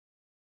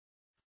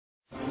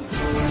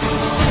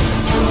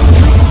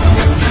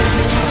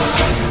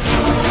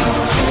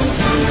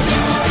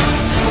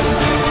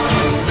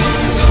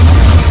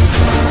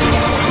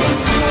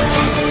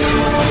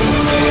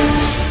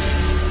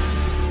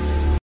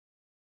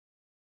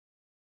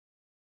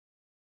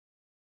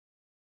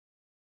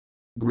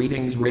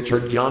Greetings,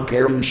 Richard John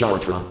Carew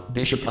Chartres,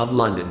 Bishop of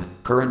London,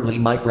 currently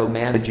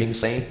micromanaging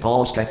St.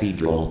 Paul's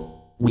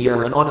Cathedral. We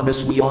are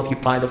anonymous. We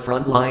occupy the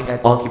front line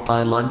at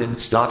Occupy London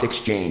Stock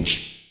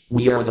Exchange.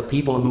 We are the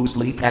people who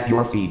sleep at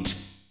your feet.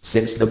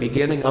 Since the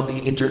beginning of the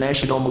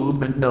international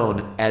movement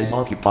known as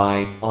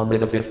Occupy, on the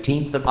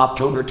 15th of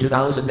October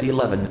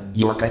 2011,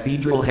 your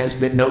cathedral has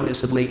been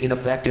noticeably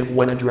ineffective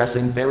when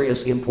addressing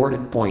various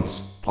important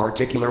points,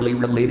 particularly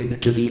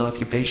related to the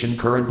occupation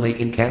currently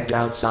encamped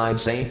outside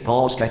St.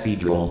 Paul's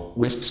Cathedral,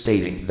 WISP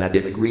stating that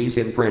it agrees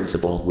in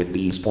principle with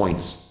these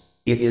points.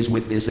 It is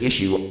with this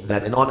issue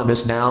that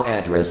Anonymous now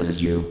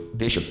addresses you,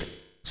 Bishop.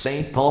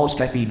 St. Paul's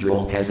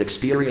Cathedral has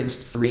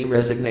experienced 3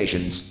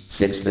 resignations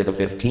since the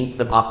 15th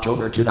of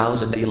October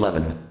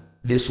 2011.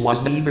 This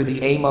was neither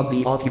the aim of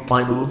the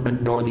Occupy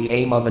movement nor the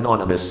aim of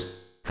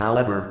Anonymous.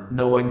 However,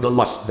 knowing the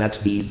loss that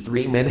these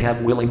 3 men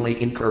have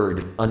willingly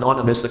incurred,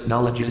 Anonymous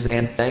acknowledges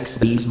and thanks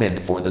these men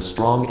for the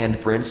strong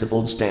and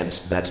principled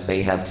stance that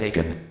they have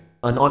taken.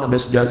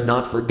 Anonymous does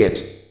not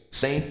forget.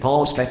 St.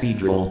 Paul's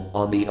Cathedral,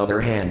 on the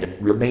other hand,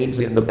 remains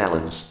in the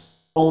balance.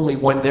 Only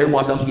when there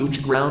was a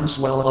huge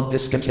groundswell of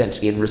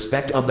discontent in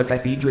respect of the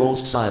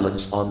cathedral's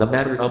silence on the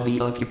matter of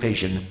the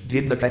occupation,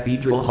 did the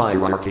cathedral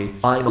hierarchy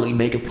finally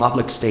make a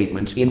public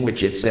statement in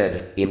which it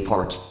said, in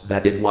part,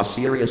 that it was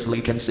seriously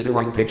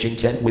considering pitching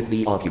tent with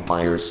the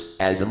occupiers,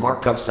 as a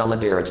mark of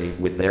solidarity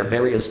with their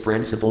various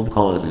principled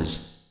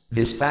causes.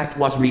 This fact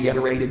was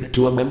reiterated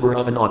to a member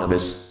of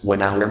Anonymous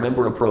when our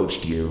member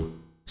approached you.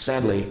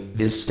 Sadly,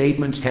 this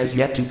statement has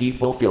yet to be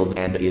fulfilled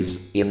and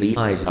is, in the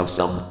eyes of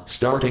some,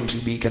 starting to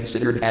be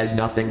considered as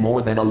nothing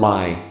more than a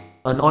lie.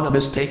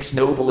 Anonymous takes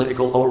no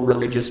political or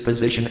religious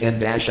position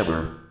and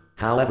ever.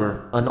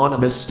 However,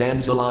 Anonymous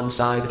stands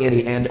alongside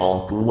any and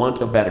all who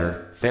want a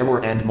better,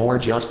 fairer and more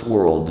just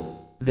world.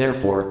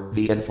 Therefore,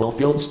 the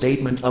unfulfilled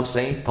statement of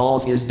St.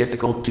 Paul's is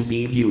difficult to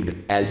be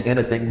viewed as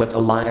anything but a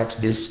lie at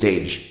this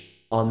stage.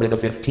 On the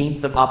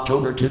 15th of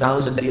October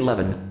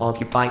 2011,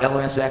 Occupy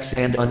LSX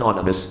and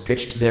Anonymous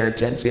pitched their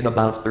tents in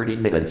about 30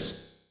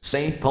 minutes.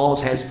 St.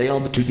 Paul's has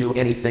failed to do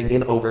anything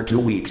in over 2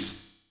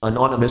 weeks.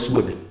 Anonymous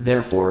would,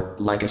 therefore,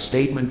 like a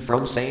statement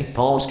from St.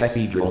 Paul's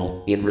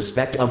Cathedral, in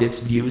respect of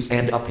its views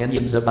and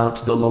opinions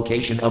about the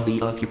location of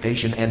the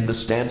occupation and the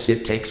stance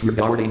it takes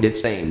regarding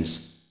its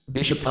aims.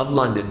 Bishop of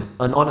London,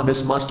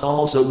 Anonymous must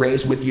also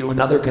raise with you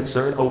another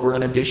concern over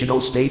an additional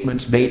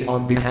statement made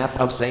on behalf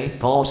of St.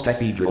 Paul's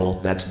Cathedral,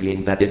 that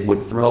being that it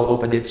would throw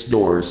open its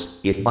doors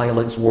if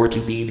violence were to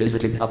be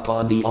visited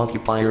upon the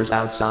occupiers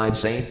outside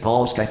St.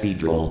 Paul's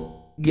Cathedral.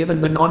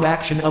 Given the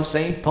non-action of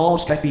St.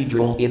 Paul's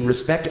Cathedral in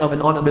respect of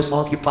Anonymous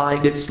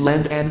occupying its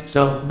land and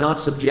so not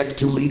subject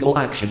to legal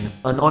action,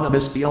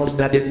 Anonymous feels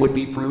that it would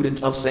be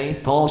prudent of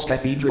St. Paul's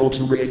Cathedral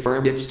to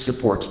reaffirm its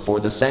support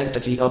for the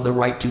sanctity of the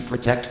right to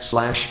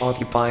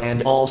protect/occupy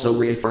and also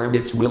reaffirm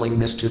its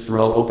willingness to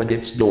throw open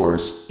its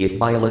doors if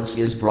violence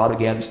is brought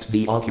against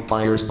the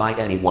occupiers by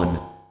anyone.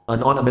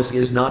 Anonymous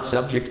is not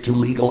subject to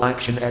legal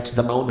action at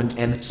the moment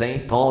and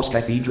St. Paul's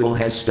Cathedral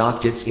has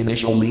stopped its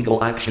initial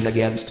legal action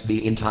against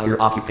the entire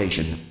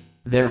occupation.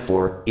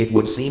 Therefore, it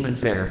would seem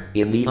unfair,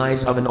 in the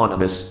eyes of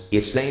Anonymous,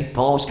 if St.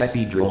 Paul's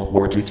Cathedral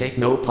were to take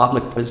no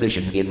public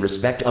position in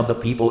respect of the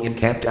people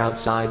encamped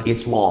outside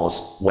its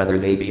walls, whether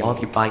they be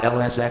Occupy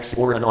LSX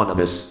or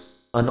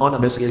Anonymous.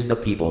 Anonymous is the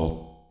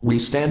people. We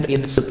stand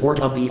in support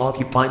of the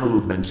Occupy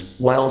movement,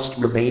 whilst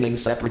remaining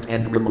separate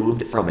and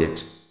removed from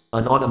it.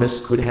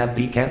 Anonymous could have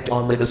decamped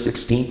on the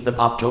 16th of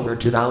October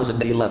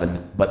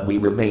 2011, but we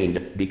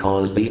remained,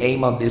 because the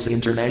aim of this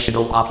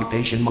international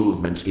occupation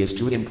movement is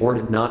too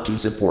important not to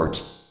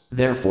support.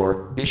 Therefore,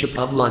 Bishop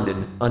of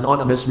London,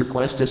 Anonymous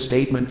requests a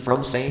statement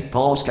from St.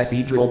 Paul's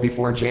Cathedral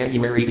before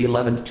January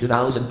 11,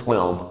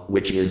 2012,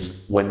 which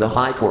is, when the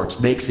High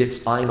Court makes its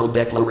final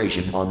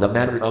declaration on the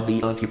matter of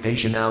the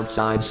occupation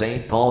outside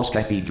St. Paul's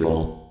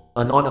Cathedral.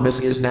 Anonymous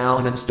is now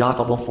an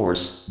unstoppable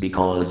force,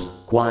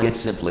 because, quite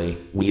simply,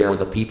 we are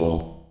the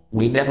people.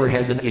 We never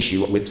has an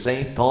issue with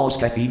St. Paul's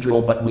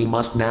Cathedral, but we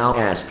must now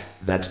ask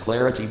that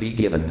clarity be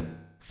given.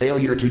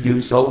 Failure to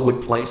do so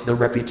would place the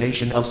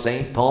reputation of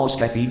St. Paul's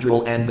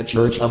Cathedral and the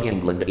Church of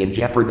England in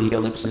jeopardy.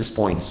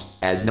 Points,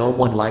 as no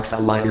one likes a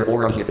liar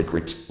or a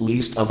hypocrite,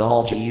 least of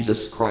all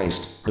Jesus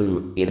Christ,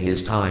 who, in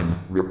his time,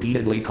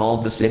 repeatedly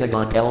called the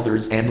synagogue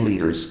elders and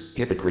leaders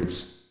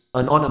hypocrites.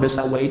 Anonymous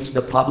awaits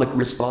the public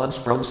response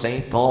from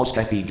St. Paul's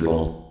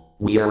Cathedral.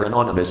 We are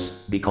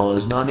anonymous,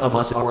 because none of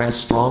us are as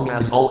strong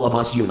as all of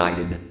us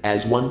united.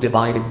 As one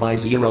divided by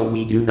 0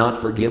 we do not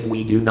forgive,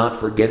 we do not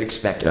forget,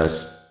 expect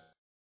us.